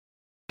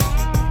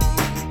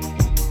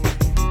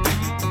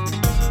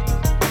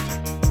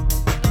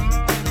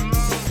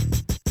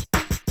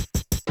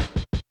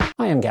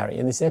Hi, I'm Gary,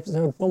 and this is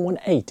episode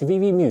 118 of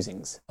EV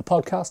Musings, a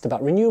podcast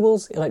about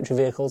renewables, electric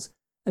vehicles,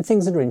 and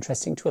things that are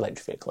interesting to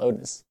electric vehicle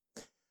owners.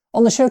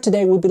 On the show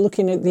today, we'll be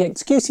looking at the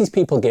excuses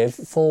people give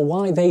for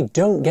why they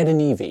don't get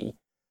an EV,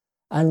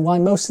 and why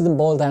most of them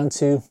boil down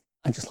to,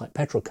 I just like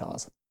petrol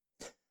cars.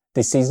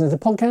 This season of the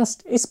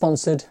podcast is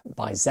sponsored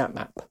by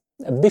ZapMap.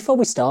 Before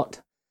we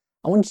start,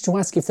 I wanted to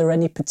ask if there are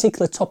any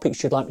particular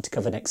topics you'd like me to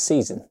cover next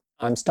season.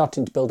 I'm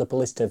starting to build up a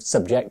list of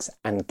subjects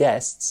and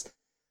guests,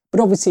 but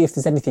obviously if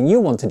there's anything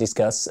you want to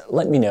discuss,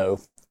 let me know,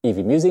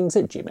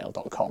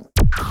 evmusings@gmail.com.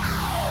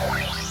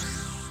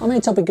 Our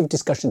main topic of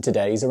discussion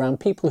today is around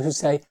people who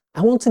say,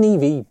 I want an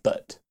EV,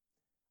 but...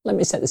 Let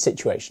me set the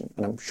situation,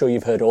 and I'm sure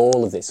you've heard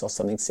all of this or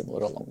something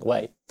similar along the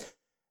way.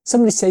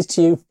 Somebody says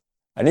to you,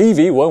 an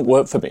EV won't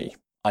work for me.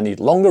 I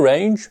need longer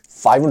range,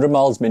 500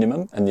 miles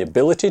minimum, and the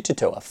ability to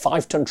tow a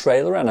 5-ton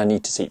trailer, and I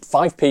need to seat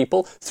 5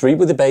 people, 3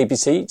 with a baby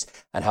seat,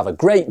 and have a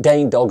Great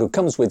Dane dog who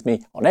comes with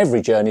me on every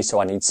journey,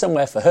 so I need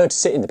somewhere for her to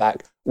sit in the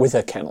back with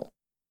her kennel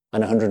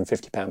and a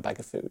 £150 bag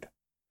of food.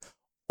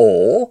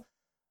 Or,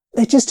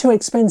 they're just too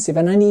expensive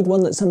and I need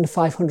one that's under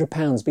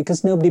 £500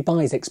 because nobody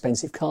buys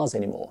expensive cars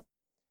anymore.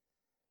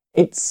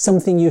 It's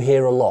something you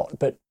hear a lot,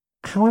 but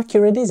how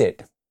accurate is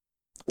it?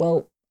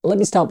 Well, let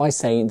me start by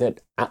saying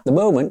that at the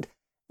moment,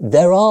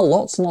 there are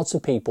lots and lots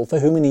of people for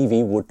whom an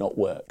EV would not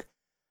work.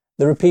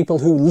 There are people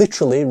who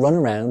literally run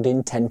around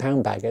in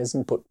 £10 baggers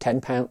and put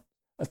 £10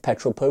 of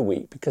petrol per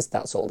week because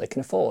that's all they can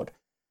afford.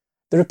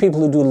 There are people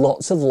who do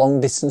lots of long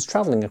distance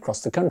travelling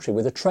across the country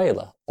with a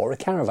trailer or a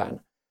caravan.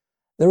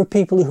 There are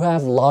people who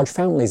have large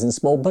families and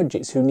small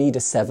budgets who need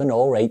a 7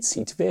 or 8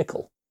 seat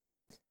vehicle.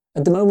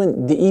 At the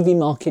moment, the EV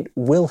market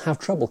will have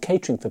trouble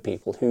catering for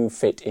people who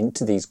fit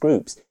into these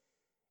groups.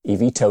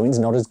 EV towing is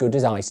not as good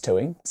as ICE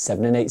towing.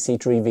 7 and 8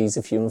 seater EVs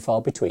are few and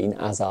far between,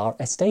 as are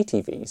estate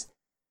EVs.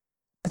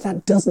 But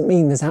that doesn't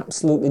mean there's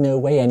absolutely no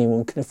way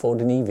anyone can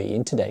afford an EV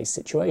in today's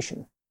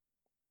situation.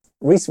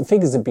 Recent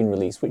figures have been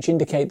released which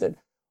indicate that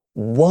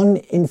 1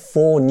 in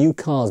 4 new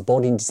cars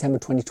bought in December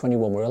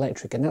 2021 were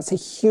electric, and that's a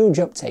huge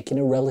uptake in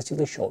a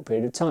relatively short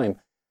period of time.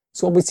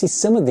 So obviously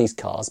some of these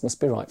cars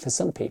must be right for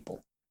some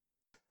people.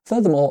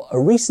 Furthermore, a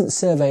recent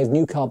survey of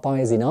new car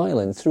buyers in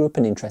Ireland threw up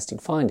an interesting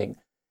finding.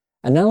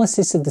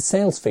 Analysis of the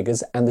sales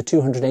figures and the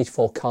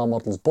 284 car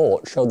models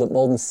bought showed that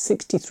more than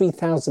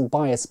 63,000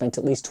 buyers spent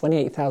at least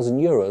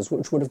 €28,000,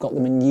 which would have got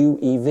them a new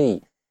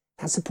EV.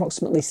 That's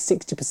approximately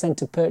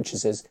 60% of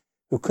purchasers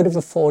who could have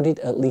afforded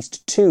at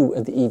least 2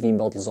 of the EV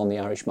models on the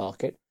Irish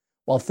market,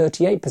 while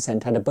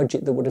 38% had a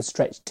budget that would have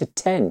stretched to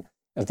 10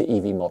 of the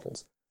EV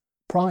models.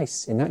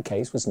 Price, in that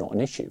case, was not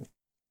an issue.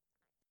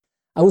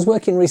 I was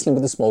working recently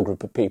with a small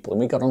group of people and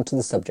we got onto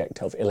the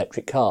subject of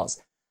electric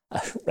cars.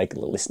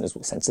 Regular listeners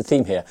will sense a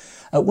theme here.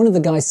 One of the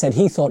guys said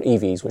he thought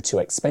EVs were too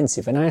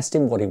expensive, and I asked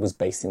him what he was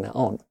basing that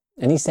on.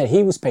 And he said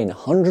he was paying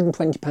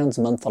 £120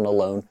 a month on a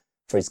loan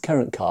for his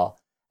current car,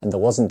 and there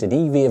wasn't an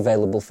EV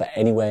available for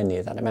anywhere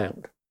near that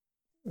amount.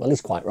 Well, he's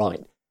quite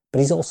right, but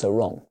he's also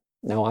wrong.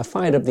 Now, I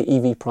fired up the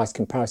EV price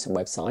comparison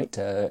website,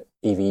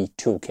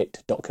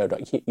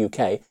 evtoolkit.co.uk,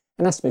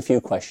 and asked him a few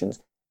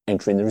questions,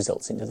 entering the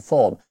results into the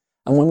form.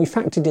 And when we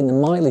factored in the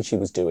mileage he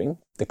was doing,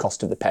 the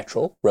cost of the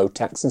petrol, road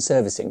tax and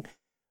servicing,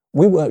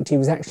 we worked out he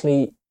was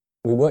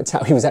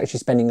actually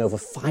spending over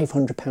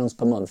 £500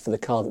 per month for the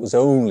car that was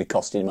only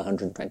costing him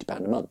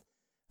 £120 a month.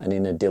 And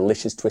in a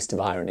delicious twist of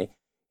irony,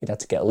 he'd had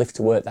to get a lift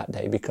to work that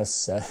day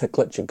because the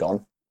clutch had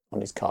gone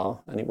on his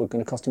car and it was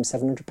going to cost him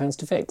 £700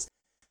 to fix.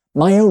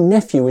 My own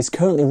nephew is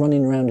currently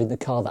running around in the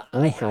car that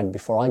I had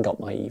before I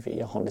got my EV,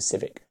 a Honda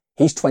Civic.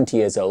 He's 20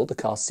 years old, the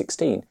car's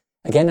 16.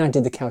 Again, I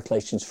did the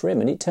calculations for him,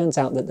 and it turns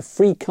out that the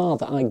free car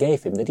that I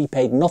gave him, that he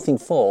paid nothing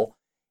for,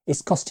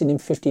 is costing him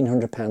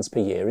 £1,500 per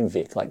year in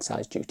vehicle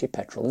excise duty,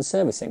 petrol and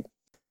servicing.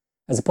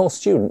 As a poor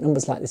student,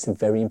 numbers like this are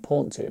very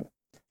important to him,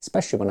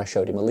 especially when I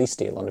showed him a lease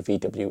deal on a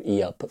VW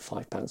e-up at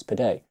 £5 per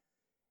day.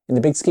 In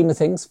the big scheme of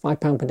things,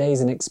 £5 per day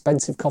is an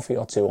expensive coffee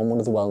or two on one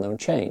of the well-known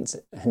chains,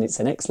 and it's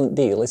an excellent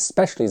deal,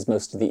 especially as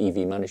most of the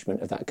EV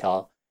management of that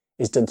car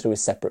is done through a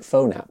separate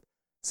phone app,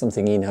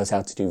 something he knows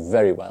how to do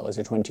very well as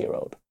a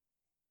 20-year-old.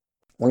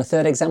 Want a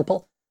third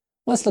example?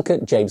 Let's look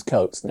at James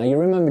Coates. Now, you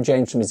remember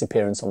James from his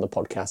appearance on the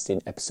podcast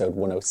in episode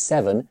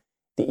 107,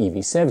 the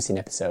EV servicing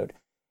episode.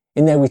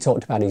 In there, we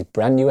talked about his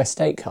brand new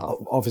estate car.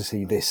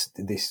 Obviously, this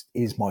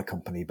is my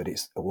company, but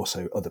it's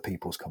also other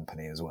people's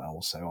company as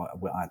well. So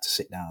I had to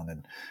sit down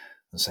and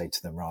say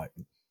to them, right,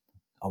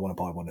 I want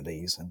to buy one of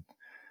these. And,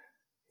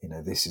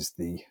 this is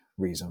the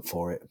reason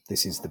for it.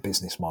 This is the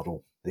business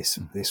model. This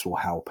will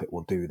help. It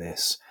will do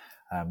this.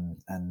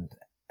 And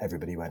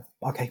everybody went,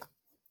 okay,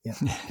 yeah,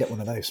 get one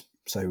of those.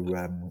 So,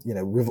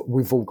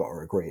 we've all got to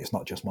agree. It's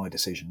not just my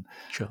decision.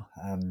 Sure.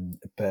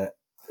 But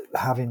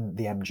having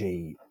the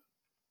MG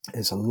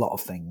is a lot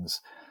of things.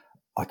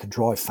 I can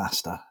drive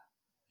faster.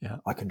 Yeah.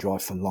 I can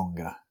drive for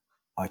longer.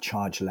 I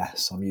charge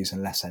less. I'm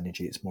using less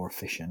energy. It's more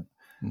efficient.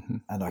 Mm-hmm.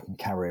 And I can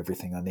carry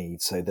everything I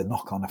need. So the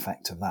knock-on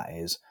effect of that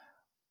is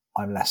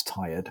I'm less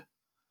tired.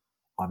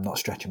 I'm not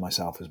stretching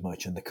myself as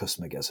much, and the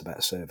customer gets a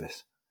better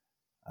service.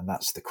 And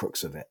that's the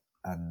crux of it.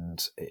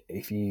 And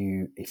if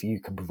you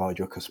can provide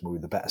your customer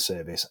with a better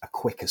service, a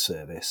quicker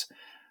service,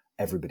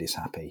 everybody's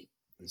happy.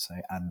 So,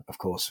 and of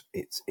course,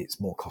 it's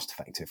more cost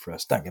effective for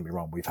us. Don't get me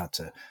wrong; we've had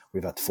to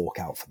fork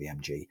out for the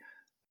MG.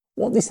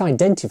 What this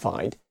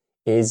identified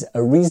is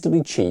a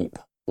reasonably cheap,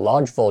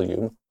 large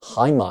volume,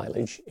 high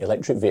mileage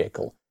electric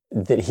vehicle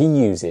that he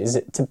uses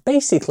to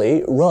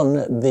basically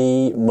run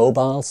the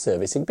mobile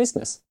servicing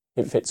business.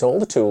 It fits all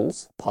the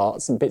tools,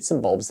 parts and bits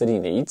and bobs that he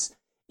needs,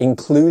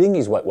 including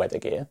his wet weather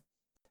gear,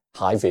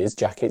 high-vis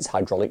jackets,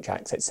 hydraulic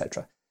jacks,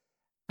 etc.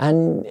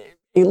 And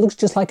it looks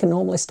just like a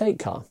normal estate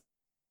car.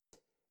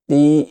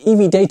 The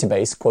EV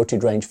database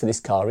quoted range for this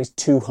car is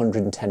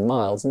 210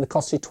 miles and the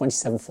cost is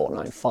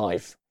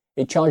 $27,495.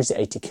 It charges at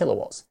 80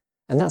 kilowatts,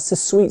 and that's the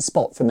sweet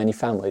spot for many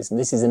families, and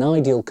this is an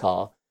ideal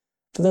car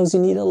for those who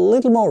need a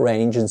little more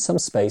range and some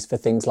space for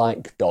things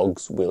like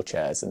dogs,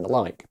 wheelchairs and the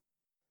like.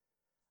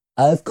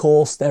 Of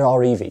course, there are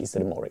EVs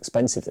that are more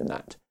expensive than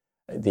that.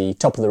 The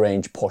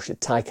top-of-the-range Porsche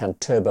Taycan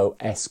Turbo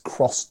S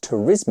Cross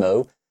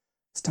Turismo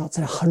starts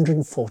at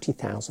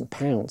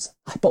 £140,000.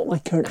 I bought my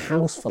current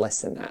house for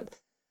less than that.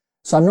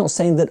 So I'm not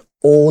saying that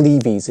all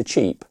EVs are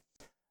cheap,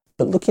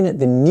 but looking at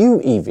the new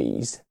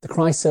EVs, the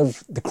cries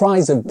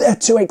of they're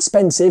too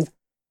expensive,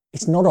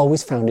 it's not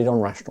always founded on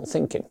rational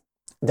thinking.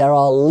 There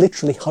are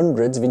literally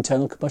hundreds of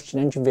internal combustion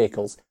engine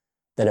vehicles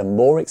that are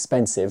more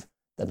expensive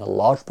than a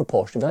large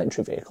proportion of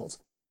electric vehicles.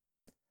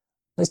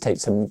 Let's take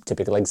some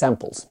typical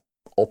examples.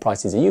 All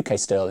prices are UK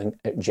sterling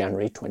at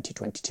January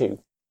 2022.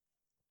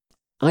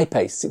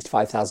 I-Pace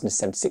 65,000 to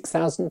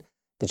 76,000,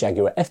 the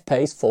Jaguar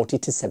F-Pace 40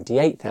 to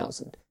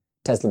 78,000,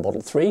 Tesla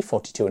Model 3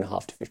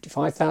 42.5 to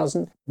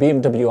 55,000,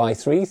 BMW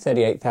i3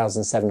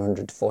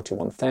 38,700 to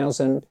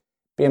 41,000,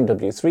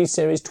 BMW 3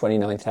 Series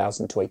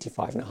 29,000 to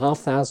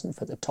 85,500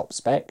 for the top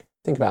spec.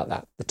 Think about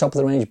that. The top of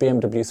the range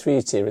BMW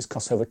 3 Series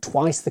costs over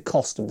twice the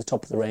cost of the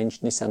top of the range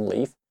Nissan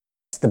Leaf.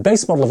 The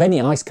base model of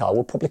any ICE car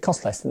will probably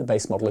cost less than the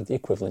base model of the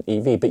equivalent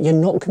EV, but you're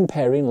not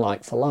comparing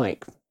like for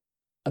like.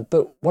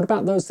 But what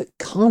about those that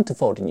can't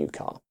afford a new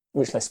car,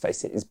 which, let's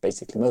face it, is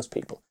basically most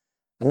people?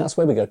 And that's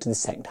where we go to the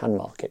second-hand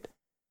market,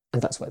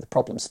 and that's where the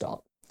problems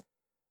start.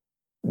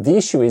 The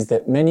issue is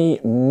that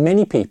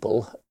many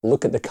people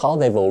look at the car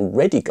they've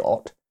already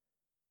got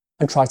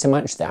and try to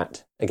match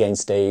that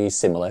against a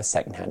similar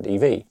second-hand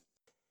EV.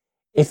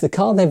 If the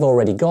car they've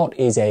already got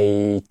is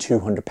a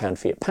 £200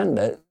 Fiat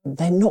Panda,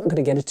 they're not going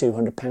to get a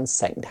 £200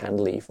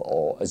 second-hand Leaf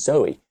or a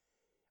Zoe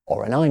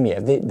or an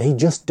i-MiEV. They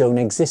just don't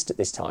exist at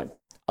this time.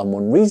 And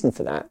one reason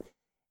for that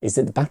is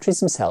that the batteries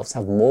themselves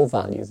have more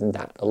value than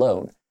that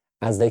alone,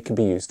 as they can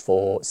be used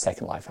for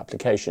second life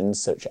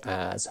applications such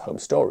as home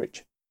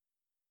storage.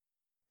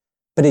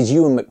 But as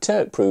Ewan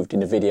McTurk proved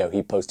in a video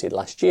he posted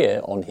last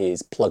year on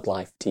his Plug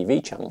Life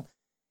TV channel,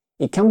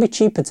 it can be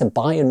cheaper to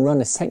buy and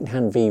run a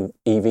second-hand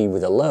EV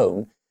with a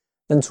loan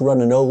than to run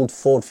an old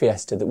Ford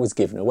Fiesta that was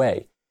given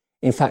away.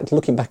 In fact,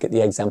 looking back at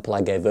the example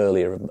I gave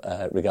earlier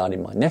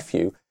regarding my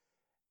nephew,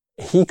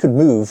 he could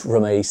move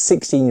from a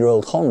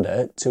 16-year-old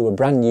Honda to a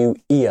brand new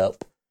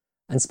e-up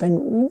and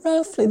spend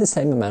roughly the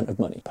same amount of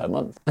money per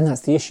month. And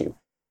that's the issue.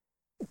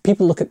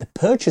 People look at the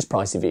purchase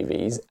price of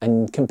EVs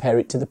and compare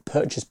it to the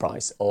purchase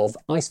price of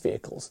ICE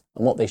vehicles.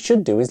 And what they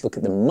should do is look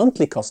at the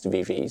monthly cost of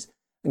EVs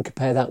and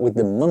compare that with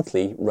the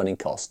monthly running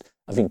cost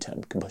of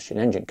internal combustion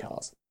engine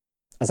cars.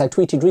 As I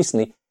tweeted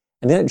recently,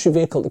 an electric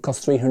vehicle that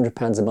costs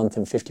 £300 a month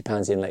and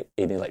 £50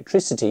 in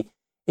electricity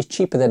is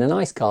cheaper than an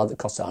ICE car that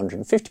costs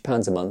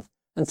 £150 a month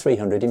and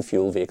 £300 in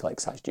fuel, vehicle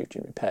excise duty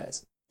and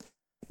repairs.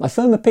 My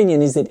firm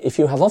opinion is that if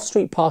you have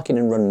off-street parking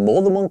and run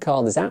more than one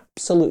car, there's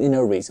absolutely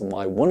no reason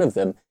why one of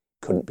them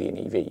couldn't be an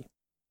EV.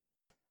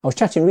 I was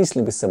chatting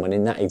recently with someone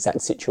in that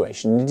exact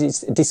situation,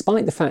 and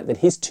despite the fact that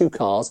his two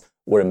cars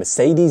were a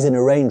Mercedes and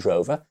a Range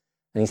Rover,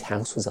 and his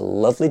house was a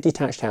lovely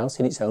detached house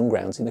in its own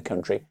grounds in the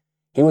country,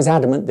 he was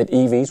adamant that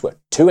EVs were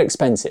too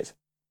expensive.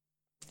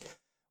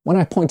 When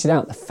I pointed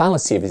out the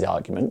fallacy of his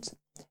argument,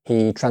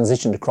 he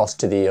transitioned across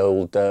to the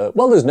old,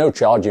 well, there's no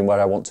charging where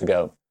I want to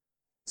go.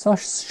 So I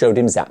showed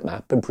him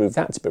ZapMap and proved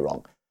that to be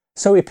wrong.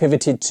 So he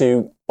pivoted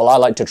to, well, I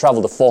like to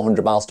travel the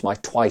 400 miles to my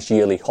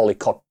twice-yearly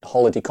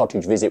holiday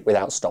cottage visit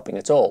without stopping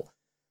at all.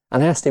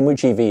 And I asked him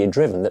which EV he'd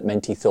driven that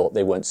meant he thought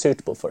they weren't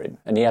suitable for him,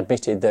 and he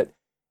admitted that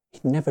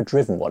he'd never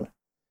driven one.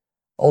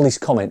 All his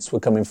comments were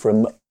coming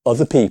from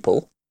other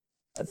people,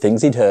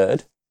 things he'd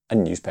heard,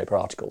 and newspaper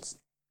articles.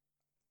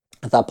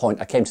 At that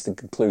point, I came to the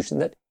conclusion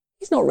that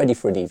he's not ready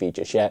for an EV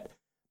just yet,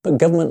 but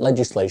government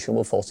legislation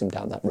will force him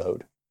down that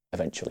road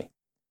eventually.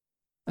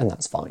 And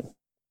that's fine.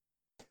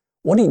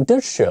 What it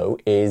does show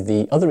is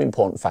the other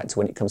important factor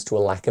when it comes to a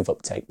lack of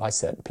uptake by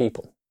certain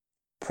people.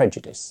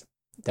 Prejudice.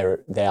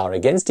 They are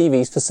against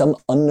EVs for some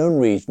unknown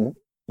reason,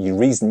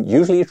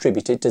 usually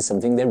attributed to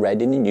something they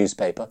read in a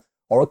newspaper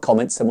or a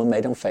comment someone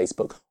made on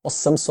Facebook or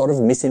some sort of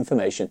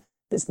misinformation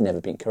that's never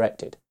been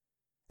corrected.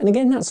 And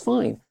again, that's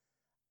fine.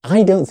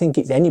 I don't think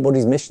it's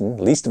anybody's mission,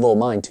 least of all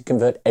mine, to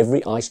convert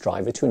every ICE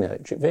driver to an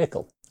electric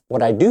vehicle.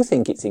 What I do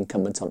think it's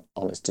incumbent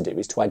on us to do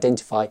is to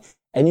identify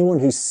anyone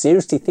who's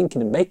seriously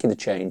thinking of making the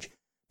change,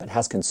 but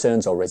has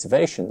concerns or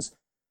reservations,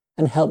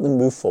 and help them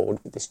move forward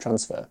with this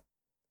transfer.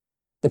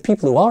 The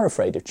people who are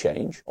afraid of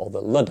change, or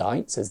the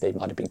Luddites as they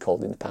might have been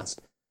called in the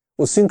past,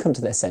 will soon come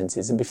to their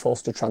senses and be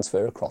forced to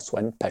transfer across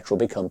when petrol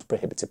becomes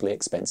prohibitively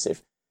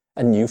expensive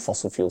and new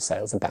fossil fuel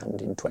sales are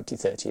banned in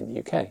 2030 in the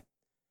UK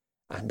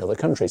and other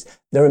countries.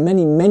 There are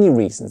many, many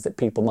reasons that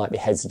people might be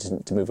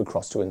hesitant to move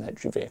across to an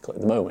electric vehicle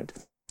at the moment.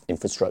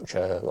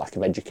 Infrastructure, lack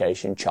of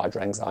education, charger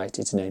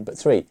anxiety, to name but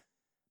three.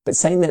 But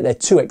saying that they're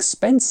too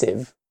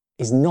expensive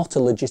is not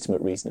a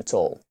legitimate reason at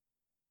all.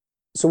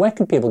 So where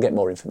can people get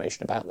more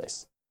information about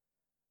this?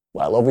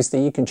 Well,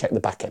 obviously you can check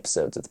the back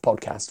episodes of the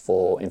podcast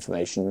for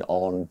information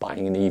on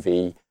buying an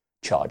EV,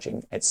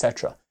 charging,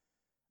 etc.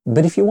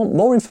 But if you want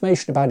more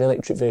information about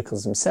electric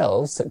vehicles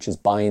themselves, such as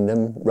buying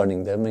them,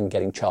 running them and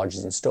getting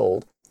chargers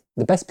installed,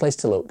 the best place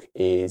to look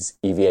is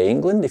EVA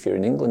England if you're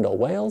in England or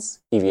Wales,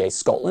 EVA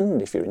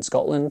Scotland if you're in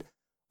Scotland,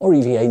 or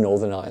EVA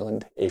Northern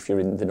Ireland if you're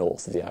in the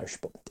north of the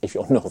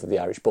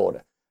Irish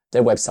border.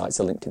 Their websites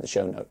are linked in the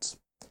show notes.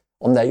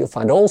 On there you'll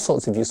find all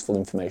sorts of useful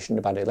information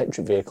about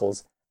electric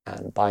vehicles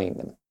and buying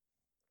them.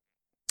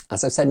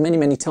 As I've said many,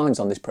 many times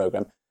on this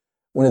programme,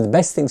 one of the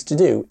best things to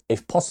do,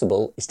 if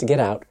possible, is to get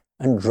out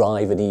and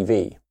drive an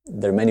EV.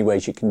 There are many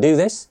ways you can do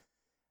this.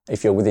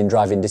 If you're within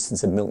driving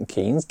distance of Milton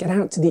Keynes, get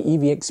out to the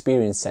EV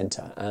Experience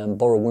Centre and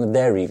borrow one of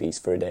their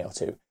EVs for a day or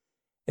two.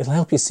 It'll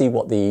help you see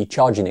what the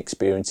charging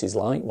experience is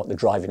like, what the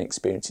driving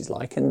experience is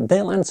like, and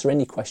they'll answer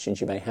any questions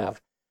you may have.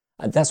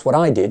 And that's what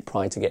I did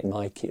prior to getting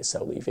my Kia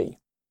Soul EV.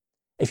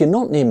 If you're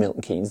not near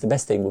Milton Keynes, the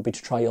best thing would be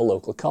to try your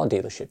local car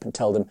dealership and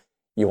tell them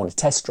you want a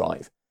test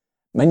drive.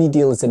 Many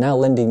dealers are now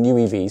lending new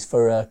EVs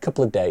for a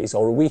couple of days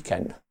or a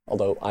weekend,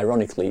 although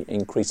ironically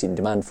increasing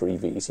demand for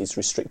EVs is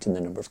restricting the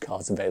number of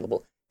cars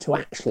available to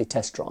actually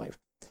test drive.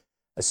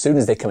 As soon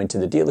as they come into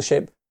the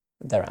dealership,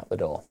 they're out the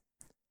door.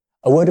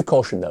 A word of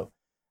caution though,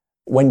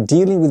 when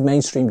dealing with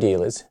mainstream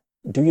dealers,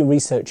 do your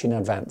research in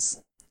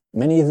advance.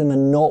 Many of them are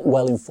not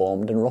well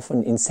informed and are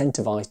often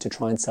incentivised to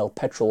try and sell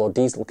petrol or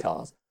diesel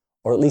cars,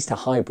 or at least a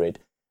hybrid,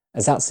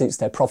 as that suits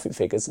their profit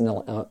figures and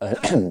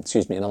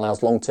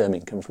allows long-term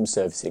income from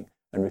servicing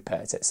and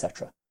repairs,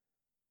 etc.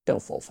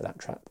 Don't fall for that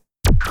trap.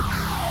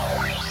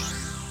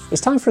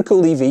 It's time for a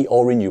cool EV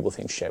or renewable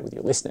thing to share with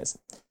your listeners.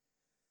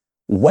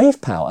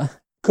 Wave power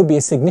could be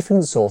a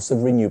significant source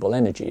of renewable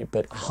energy,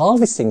 but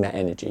harvesting that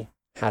energy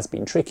has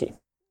been tricky.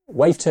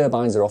 Wave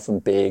turbines are often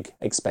big,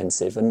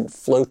 expensive, and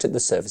float at the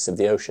surface of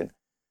the ocean.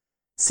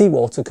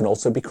 Seawater can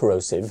also be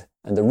corrosive,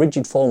 and the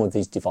rigid form of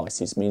these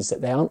devices means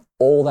that they aren't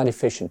all that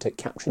efficient at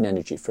capturing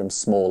energy from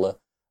smaller,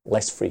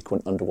 less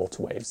frequent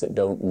underwater waves that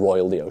don't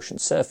roil the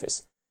ocean's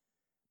surface.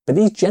 But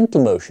these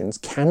gentle motions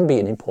can be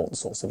an important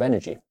source of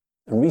energy,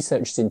 and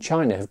researchers in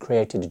China have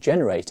created a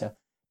generator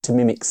to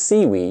mimic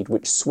seaweed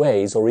which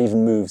sways or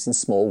even moves in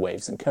small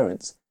waves and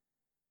currents.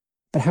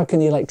 But how can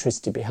the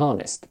electricity be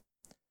harnessed?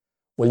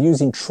 Well,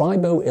 using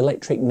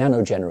triboelectric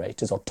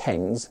nanogenerators, or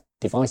TENGs,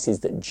 devices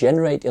that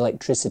generate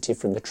electricity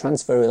from the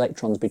transfer of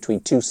electrons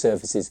between two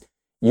surfaces,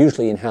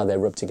 usually in how they're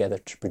rubbed together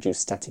to produce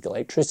static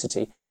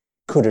electricity,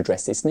 could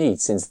address this need,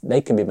 since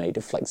they can be made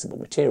of flexible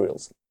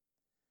materials.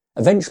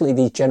 Eventually,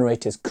 these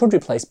generators could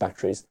replace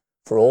batteries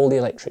for all the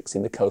electrics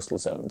in the coastal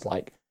zones,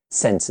 like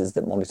sensors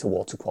that monitor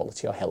water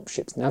quality or help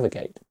ships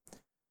navigate.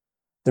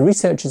 The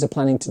researchers are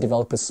planning to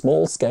develop a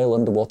small-scale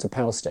underwater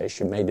power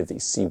station made of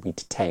these seaweed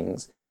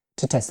TENGs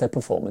to test their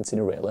performance in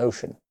a real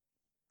ocean.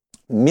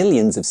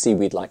 Millions of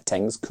seaweed-like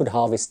TENGs could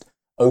harvest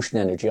ocean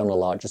energy on a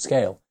larger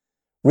scale.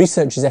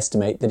 Researchers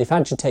estimate that if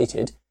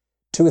agitated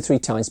 2 or 3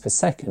 times per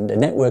second, a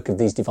network of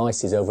these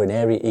devices over an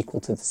area equal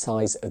to the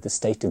size of the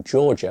state of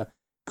Georgia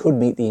could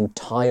meet the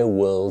entire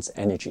world's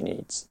energy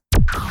needs.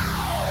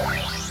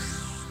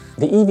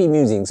 The EV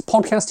Musings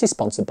podcast is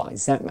sponsored by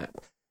ZapMap.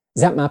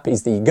 ZapMap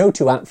is the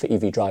go-to app for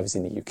EV drivers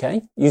in the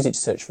UK. Use it to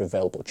search for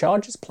available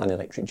chargers, plan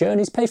electric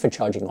journeys, pay for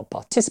charging on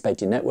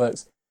participating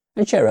networks,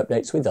 and share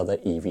updates with other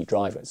EV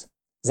drivers.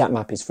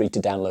 ZapMap is free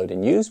to download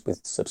and use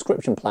with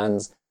subscription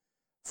plans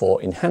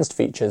for enhanced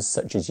features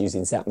such as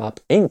using ZapMap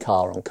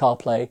in-car on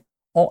CarPlay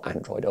or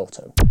Android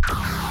Auto.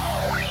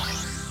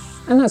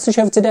 And that's the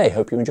show for today.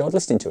 Hope you enjoyed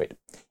listening to it.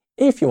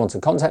 If you want to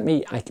contact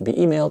me, I can be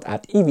emailed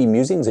at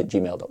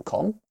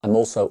evmusings@gmail.com. I'm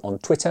also on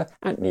Twitter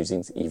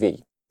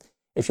 @musingsev.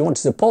 If you want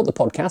to support the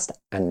podcast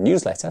and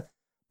newsletter,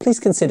 please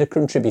consider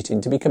contributing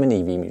to become an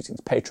EV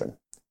Musings patron.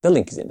 The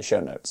link is in the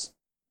show notes.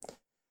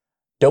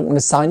 Don't want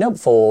to sign up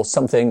for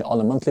something on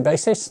a monthly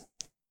basis?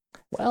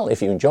 Well,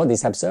 if you enjoyed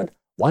this episode,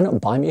 why not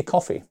buy me a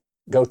coffee?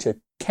 Go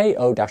to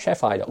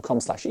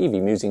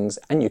ko-fi.com/evmusings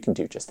and you can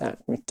do just that.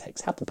 It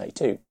takes Apple Pay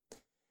too.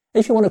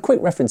 If you want a quick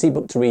reference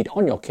ebook to read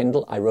on your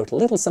Kindle, I wrote a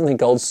little something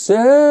called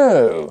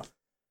So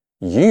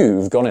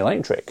You've Gone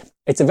Electric.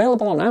 It's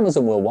available on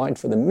Amazon worldwide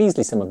for the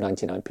measly sum of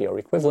 99p or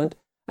equivalent,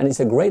 and it's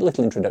a great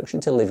little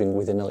introduction to living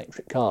with an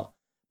electric car.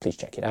 Please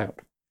check it out.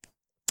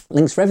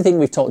 Links for everything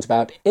we've talked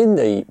about in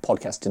the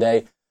podcast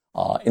today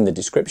are in the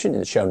description, in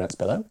the show notes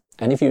below.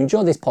 And if you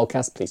enjoy this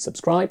podcast, please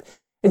subscribe.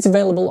 It's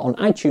available on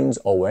iTunes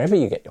or wherever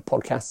you get your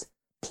podcasts.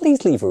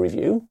 Please leave a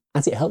review,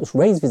 as it helps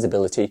raise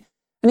visibility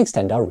and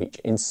extend our reach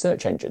in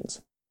search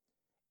engines.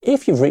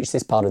 If you've reached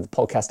this part of the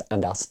podcast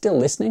and are still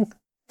listening,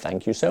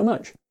 thank you so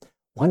much.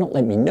 Why not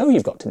let me know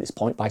you've got to this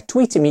point by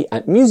tweeting me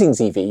at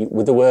MusingsEV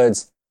with the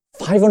words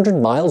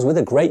 500 miles with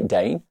a Great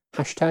Dane,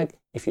 hashtag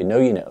if you know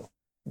you know,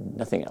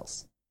 nothing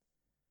else.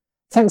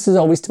 Thanks as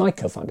always to my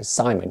co-founder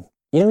Simon.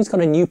 You know he's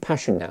got a new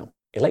passion now,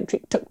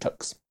 electric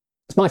tuk-tuks.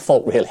 It's my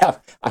fault really.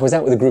 I was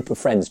out with a group of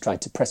friends trying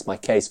to press my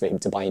case for him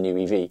to buy a new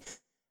EV,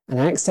 and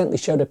I accidentally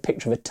showed a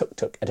picture of a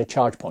tuk-tuk at a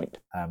charge point.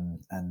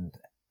 And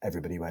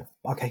everybody went,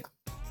 okay,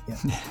 yeah,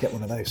 get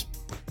one of those.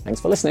 Thanks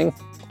for listening.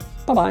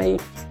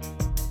 Bye-bye.